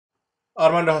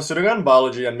Armando Hasudungan,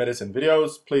 biology and medicine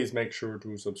videos. Please make sure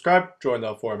to subscribe, join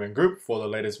the forum and group for the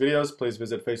latest videos. Please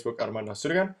visit Facebook Armando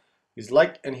Hasudungan. Please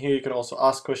like, and here you can also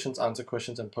ask questions, answer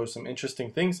questions, and post some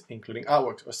interesting things, including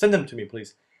artworks, or send them to me,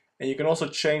 please. And you can also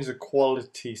change the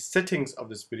quality settings of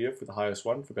this video for the highest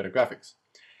one for better graphics.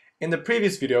 In the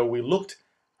previous video, we looked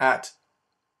at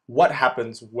what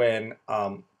happens when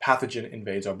pathogen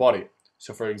invades our body.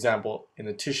 So for example, in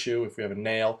the tissue, if we have a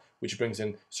nail which brings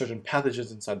in certain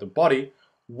pathogens inside the body,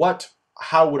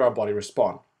 how would our body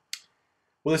respond?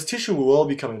 Well, this tissue will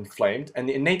become inflamed, and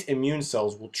the innate immune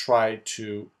cells will try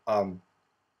to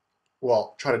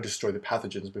destroy the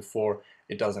pathogens before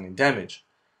it does any damage.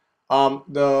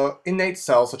 The innate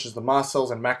cells, such as the mast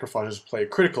cells and macrophages, play a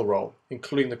critical role,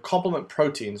 including the complement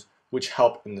proteins, which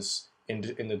help in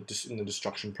the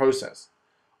destruction process.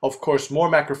 Of course, more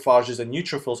macrophages and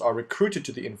neutrophils are recruited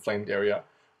to the inflamed area,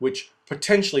 which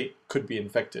potentially could be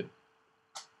infected.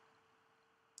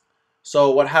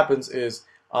 So what happens is,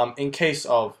 in case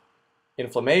of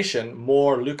inflammation,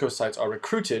 more leukocytes are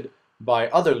recruited by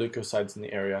other leukocytes in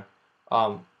the area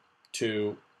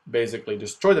to basically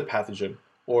destroy the pathogen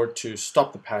or to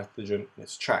stop the pathogen in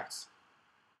its tracks.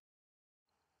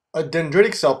 A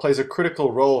dendritic cell plays a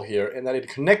critical role here in that it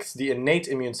connects the innate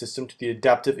immune system to the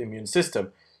adaptive immune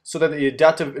system, so that the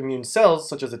adaptive immune cells,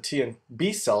 such as the T and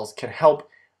B cells, can help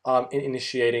in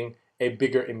initiating a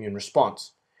bigger immune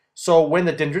response. So when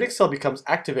the dendritic cell becomes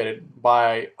activated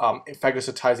by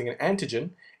phagocytizing an antigen,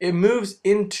 it moves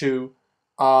into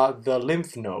the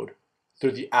lymph node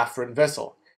through the afferent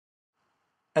vessel.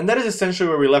 And that is essentially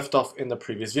where we left off in the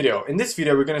previous video. In this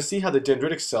video, we're going to see how the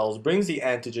dendritic cells brings the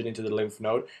antigen into the lymph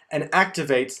node and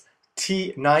activates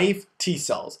naive T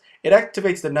cells. It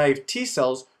activates the naive T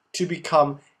cells to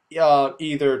become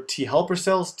either T helper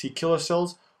cells, T killer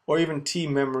cells, or even T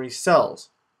memory cells.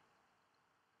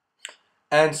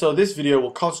 And so this video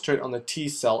will concentrate on the T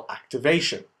cell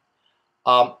activation.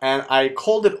 And I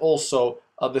called it also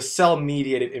the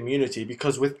cell-mediated immunity,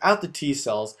 because without the T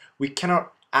cells, we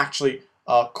cannot actually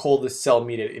call this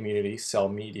cell-mediated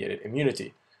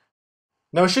immunity.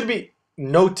 Now, it should be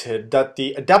noted that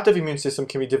the adaptive immune system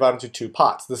can be divided into two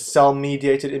parts: the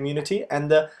cell-mediated immunity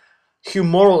and the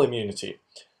humoral immunity.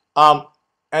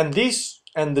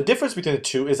 And the difference between the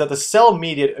two is that the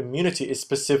cell-mediated immunity is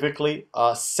specifically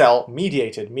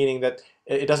cell-mediated, meaning that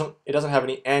it doesn't have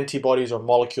any antibodies or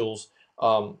molecules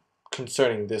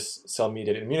concerning this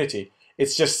cell-mediated immunity.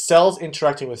 It's just cells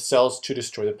interacting with cells to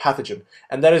destroy the pathogen,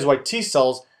 and that is why T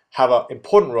cells have an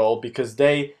important role, because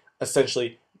they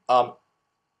essentially are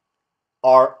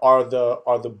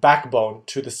the backbone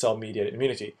to the cell-mediated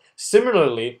immunity.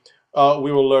 Similarly,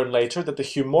 we will learn later that the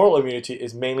humoral immunity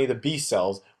is mainly the B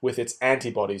cells with its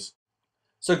antibodies.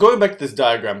 So going back to this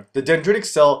diagram, the dendritic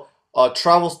cell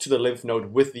travels to the lymph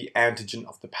node with the antigen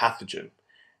of the pathogen.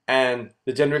 And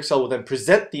the dendritic cell will then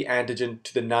present the antigen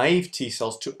to the naive T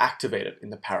cells to activate it in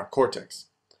the paracortex.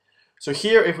 So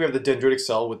here, if we have the dendritic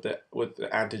cell with the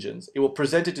antigens, it will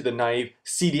present it to the naive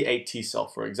CD8 T cell,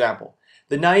 for example.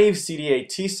 The naive CD8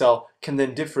 T cell can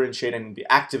then differentiate and be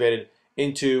activated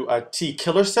into a T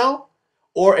killer cell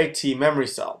or a T memory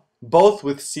cell, both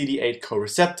with CD8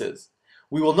 co-receptors.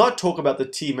 We will not talk about the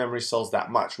T memory cells that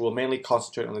much. We'll mainly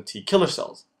concentrate on the T killer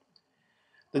cells.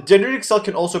 The dendritic cell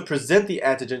can also present the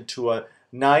antigen to a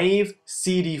naive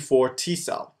CD4 T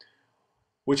cell,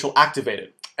 which will activate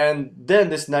it. And then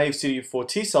this naive CD4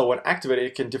 T cell, when activated,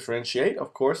 it can differentiate,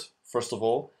 of course, first of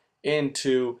all,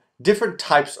 into different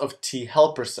types of T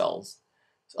helper cells,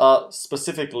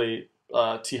 specifically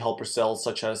T helper cells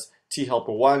such as T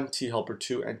helper 1, T helper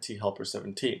 2, and T helper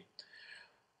 17.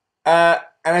 And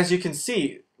as you can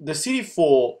see, the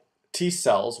CD4 T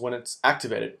cells, when it's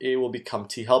activated, it will become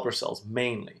T helper cells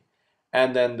mainly.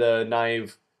 And then the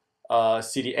naive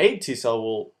CD8 T cell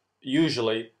will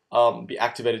usually be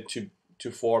activated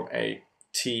to form a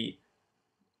T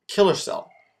killer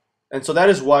cell. And so that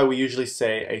is why we usually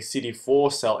say a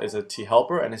CD4 cell is a T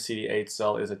helper and a CD8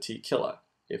 cell is a T killer,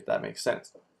 if that makes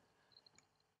sense.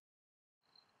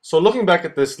 So looking back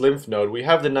at this lymph node, we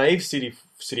have the naive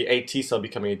CD8 T cell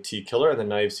becoming a T killer and the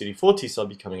naive CD4 T cell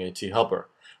becoming a T helper.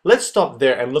 Let's stop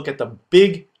there and look at the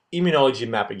big immunology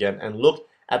map again and look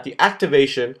at the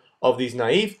activation of these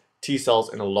naive T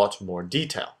cells in a lot more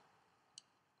detail.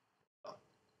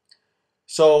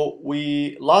 So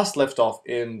we last left off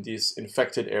in this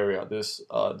infected area,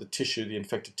 the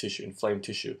infected tissue, inflamed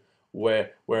tissue,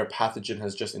 where a pathogen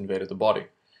has just invaded the body.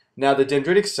 Now the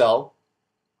dendritic cell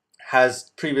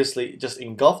has previously just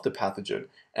engulfed the pathogen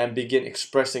and begin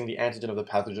expressing the antigen of the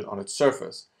pathogen on its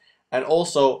surface. And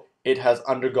also it has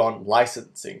undergone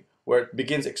licensing, where it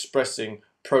begins expressing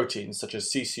proteins such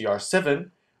as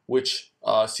CCR7, which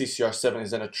CCR7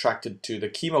 is then attracted to the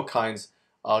chemokines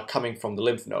coming from the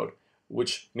lymph node,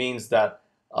 which means that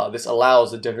this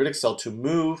allows the dendritic cell to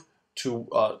move to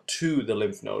the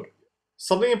lymph node.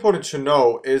 Something important to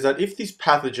know is that if these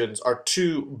pathogens are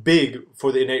too big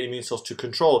for the innate immune cells to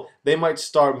control, they might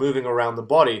start moving around the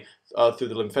body through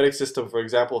the lymphatic system, for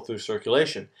example, through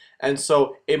circulation. And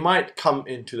so it might come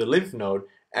into the lymph node,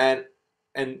 and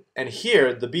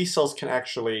here the B cells can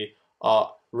actually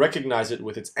recognize it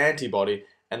with its antibody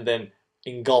and then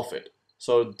engulf it.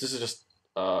 So this is just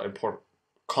an important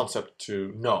concept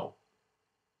to know.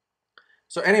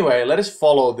 So anyway, let us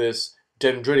follow this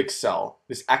dendritic cell,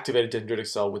 this activated dendritic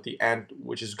cell with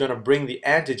which is going to bring the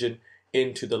antigen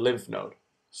into the lymph node.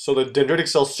 So the dendritic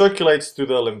cell circulates through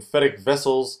the lymphatic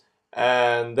vessels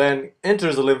and then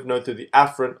enters the lymph node through the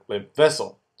afferent lymph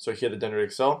vessel. So here the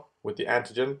dendritic cell with the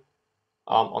antigen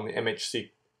on the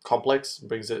MHC complex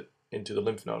brings it into the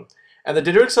lymph node. And the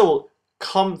dendritic cell will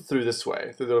come through this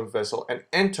way, through the lymph vessel, and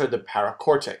enter the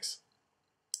paracortex.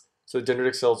 So the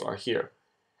dendritic cells are here.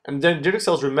 And the dendritic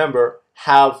cells, remember,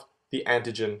 have the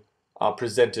antigen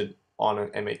presented on an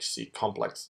MHC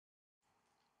complex.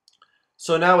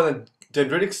 So now when the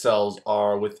dendritic cells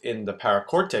are within the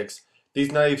paracortex,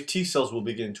 these naive T cells will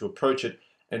begin to approach it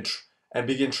and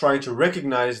begin trying to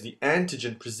recognize the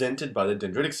antigen presented by the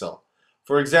dendritic cell.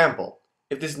 For example,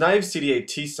 if this naive CD8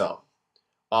 T cell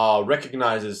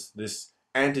recognizes this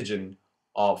antigen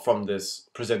from this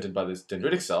presented by this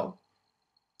dendritic cell,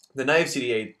 the naive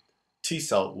CD8 T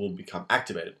cell will become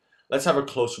activated. Let's have a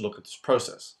closer look at this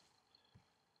process.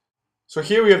 So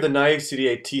here we have the naive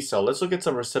CD8 T cell. Let's look at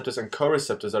some receptors and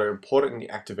co-receptors that are important in the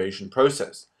activation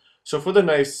process. So for the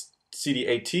naive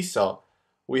CD8 T cell,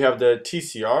 we have the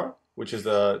TCR, which is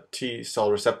the T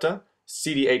cell receptor,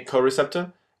 CD8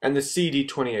 co-receptor, and the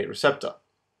CD28 receptor.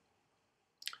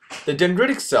 The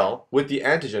dendritic cell with the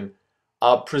antigen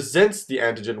presents the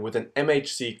antigen with an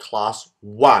MHC class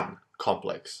 1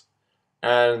 complex.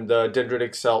 And the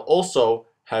dendritic cell also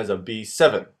has a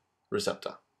B7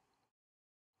 receptor.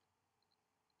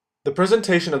 The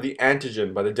presentation of the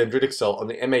antigen by the dendritic cell on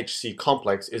the MHC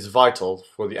complex is vital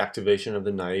for the activation of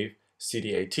the naive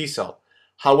CD8 T cell.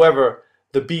 However,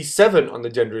 the B7 on the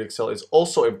dendritic cell is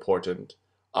also important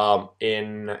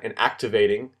in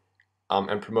activating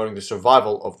and promoting the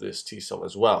survival of this T cell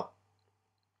as well.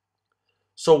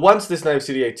 So once this naive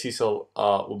CD8 T cell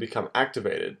will become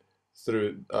activated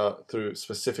through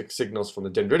specific signals from the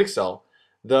dendritic cell,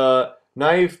 the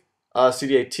naive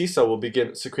CD8 T cell will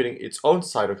begin secreting its own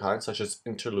cytokines, such as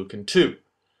interleukin-2,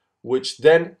 which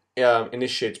then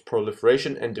initiates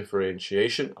proliferation and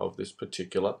differentiation of this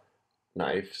particular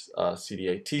naive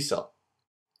CD8 T cell.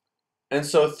 And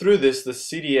so through this, the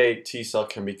CD8 T cell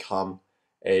can become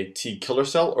a T killer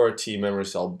cell or a T memory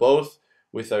cell, both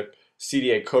with a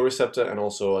CD8 co-receptor and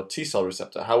also a T cell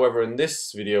receptor. However, in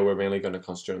this video, we're mainly going to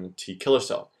concentrate on the T killer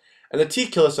cell. And the T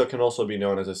killer cell can also be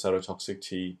known as a cytotoxic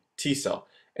T cell.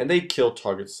 And they kill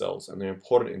target cells, and they're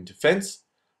important in defense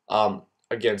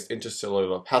against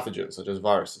intercellular pathogens, such as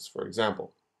viruses, for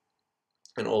example,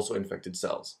 and also infected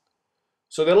cells.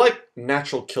 So they're like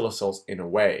natural killer cells in a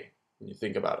way, when you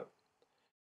think about it.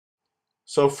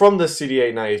 So from the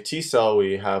CD8 naive T cell,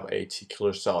 we have a T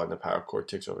killer cell in the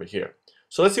paracortex over here.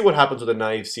 So let's see what happens with a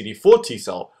naive CD4 T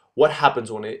cell. What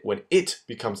happens when it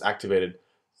becomes activated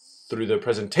through the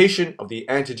presentation of the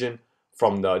antigen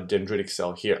from the dendritic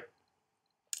cell here.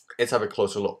 Let's have a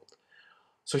closer look.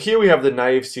 So here we have the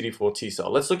naive CD4 T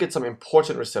cell. Let's look at some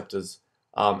important receptors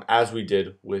as we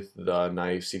did with the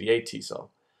naive CD8 T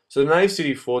cell. So the naive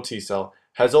CD4 T cell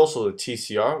has also the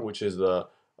TCR, which is the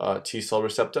T cell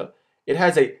receptor. It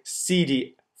has a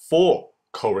CD4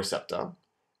 co-receptor,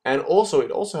 and it also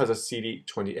has a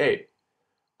CD28.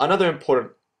 Another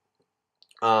important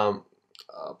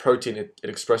protein it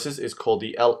expresses is called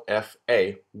the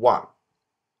LFA1.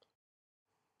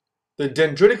 The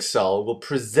dendritic cell will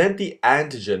present the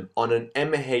antigen on an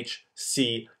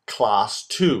MHC class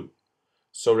 2.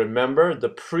 So remember, the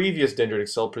previous dendritic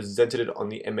cell presented it on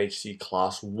the MHC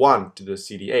class 1 to the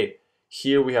CD8.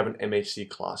 Here we have an MHC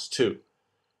class 2.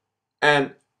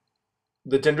 And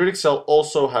the dendritic cell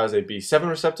also has a B7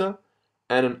 receptor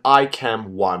and an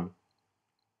ICAM1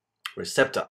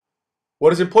 receptor.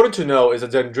 What is important to know is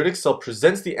that the dendritic cell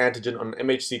presents the antigen on an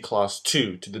MHC class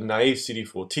 2 to the naive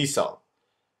CD4 T cell,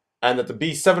 and that the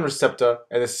B7 receptor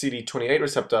and the CD28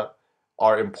 receptor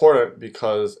are important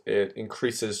because it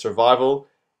increases survival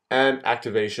and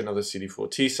activation of the CD4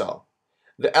 T cell.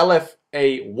 The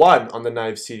LFA1 on the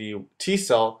naive CD T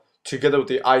cell, together with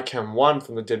the ICAM1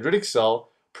 from the dendritic cell,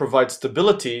 provide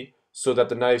stability so that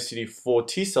the naive CD4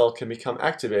 T cell can become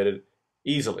activated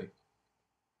easily.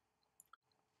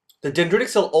 The dendritic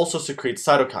cell also secretes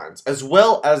cytokines, as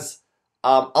well as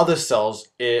other cells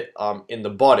in the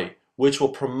body, which will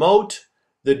promote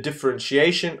the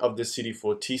differentiation of the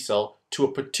CD4 T cell to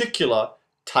a particular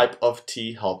type of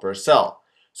T helper cell.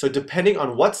 So depending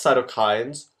on what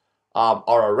cytokines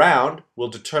are around will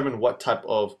determine what type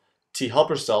of T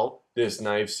helper cell this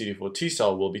naive CD4 T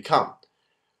cell will become.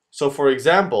 So for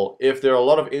example, if there are a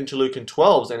lot of interleukin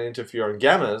 12s and interferon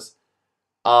gammas,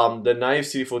 the naive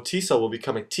CD4 T cell will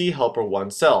become a T helper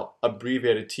 1 cell,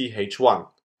 abbreviated TH1.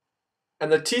 And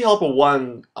the T helper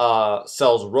 1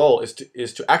 cell's role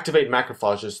is to activate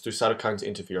macrophages through cytokines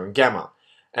interferon gamma.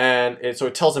 And so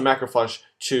it tells the macrophage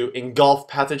to engulf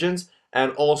pathogens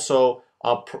and also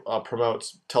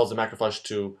tells the macrophage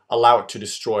to allow it to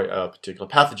destroy a particular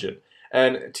pathogen.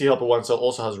 And T helper 1 cell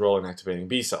also has a role in activating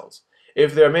B cells.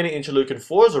 If there are many interleukin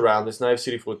 4s around, this naive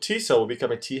CD4 T cell will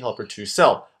become a T helper 2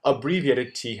 cell,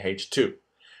 abbreviated TH2.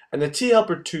 And the T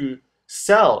helper 2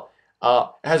 cell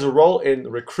has a role in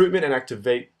recruitment and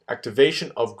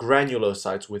activation of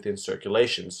granulocytes within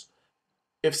circulations.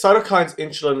 If cytokines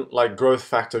insulin like growth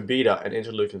factor beta and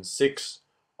interleukin 6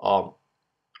 are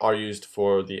used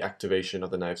for the activation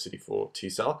of the naive CD4 T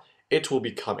cell, it will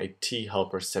become a T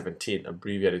helper 17,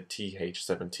 abbreviated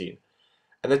TH17.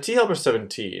 And the T helper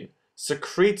 17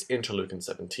 secretes interleukin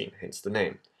 17, hence the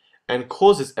name, and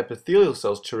causes epithelial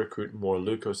cells to recruit more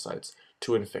leukocytes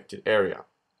to infected area.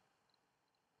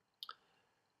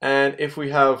 And if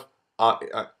we have,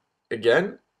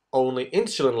 again, only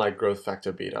insulin-like growth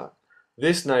factor beta,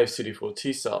 this naive CD4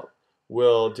 T cell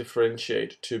will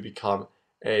differentiate to become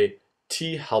a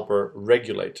T helper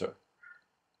regulator,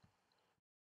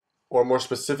 or more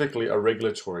specifically, a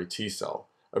regulatory T cell,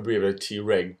 abbreviated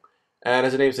Treg. And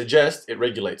as the name suggests, it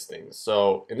regulates things.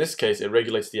 So in this case, it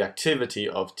regulates the activity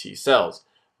of T cells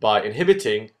by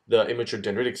inhibiting the immature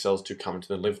dendritic cells to come into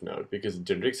the lymph node, because the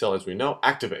dendritic cell, as we know,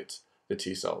 activates the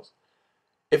T cells.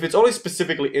 If it's only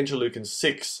specifically interleukin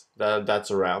 6 that's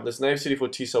around, this naive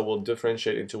CD4 T cell will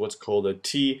differentiate into what's called a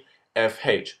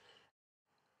TFH.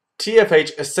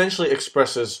 TFH essentially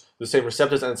expresses the same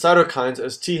receptors and cytokines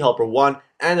as T helper 1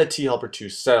 and the T helper 2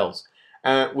 cells.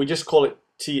 And we just call it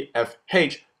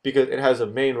TFH because it has a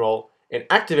main role in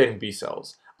activating B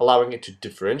cells, allowing it to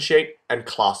differentiate and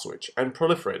class switch and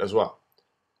proliferate as well.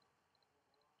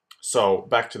 So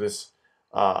back to this,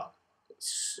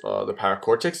 the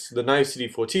paracortex. The naive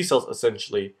CD4 T cells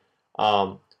essentially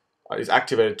is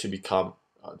activated to become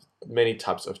many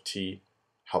types of T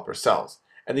helper cells.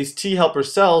 And these T helper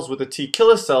cells with the T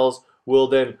killer cells will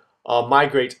then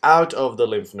migrate out of the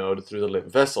lymph node through the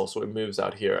lymph vessel. So it moves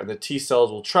out here, and the T cells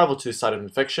will travel to the site of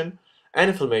infection and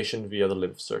inflammation via the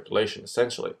lymph circulation,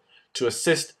 essentially, to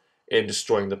assist in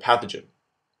destroying the pathogen.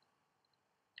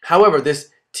 However, this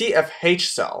TFH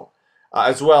cell,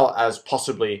 as well as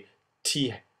possibly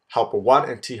T helper 1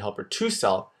 and T helper 2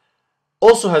 cell,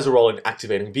 also has a role in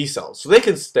activating B cells, so they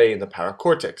can stay in the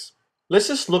paracortex. Let's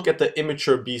just look at the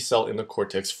immature B cell in the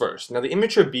cortex first. Now, the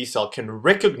immature B cell can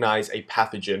recognize a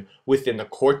pathogen within the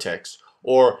cortex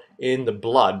or in the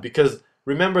blood, because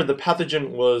remember, the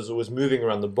pathogen was moving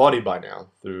around the body by now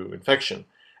through infection.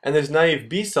 And this naive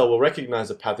B cell will recognize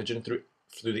the pathogen through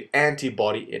the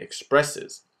antibody it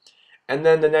expresses. And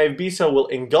then the naive B cell will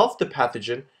engulf the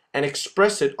pathogen and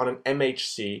express it on an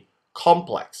MHC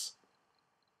complex,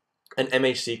 an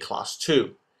MHC class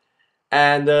 2.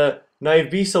 And the naive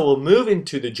B cell will move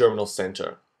into the germinal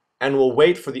center and will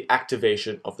wait for the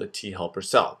activation of the T helper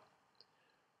cell.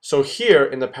 So here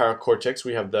in the paracortex,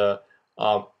 we have the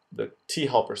T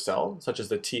helper cell, such as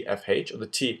the TFH or the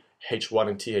TH1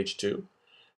 and TH2.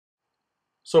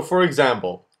 So for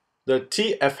example, the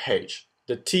TFH,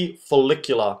 the T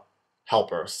follicular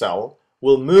helper cell,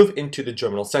 will move into the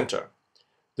germinal center.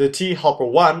 The T helper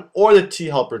 1 or the T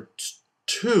helper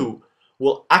 2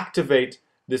 will activate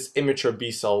this immature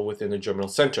B cell within the germinal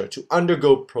center to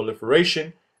undergo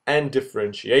proliferation and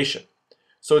differentiation.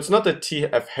 So it's not the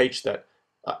TFH that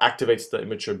activates the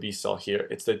immature B cell here.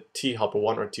 It's the T helper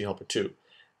 1 or T helper 2.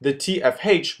 The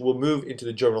TFH will move into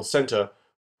the germinal center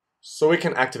so it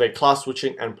can activate class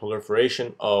switching and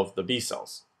proliferation of the B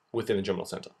cells within the germinal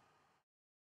center.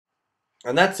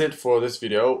 And that's it for this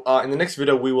video. In the next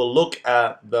video, we will look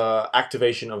at the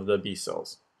activation of the B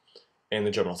cells in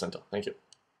the germinal center. Thank you.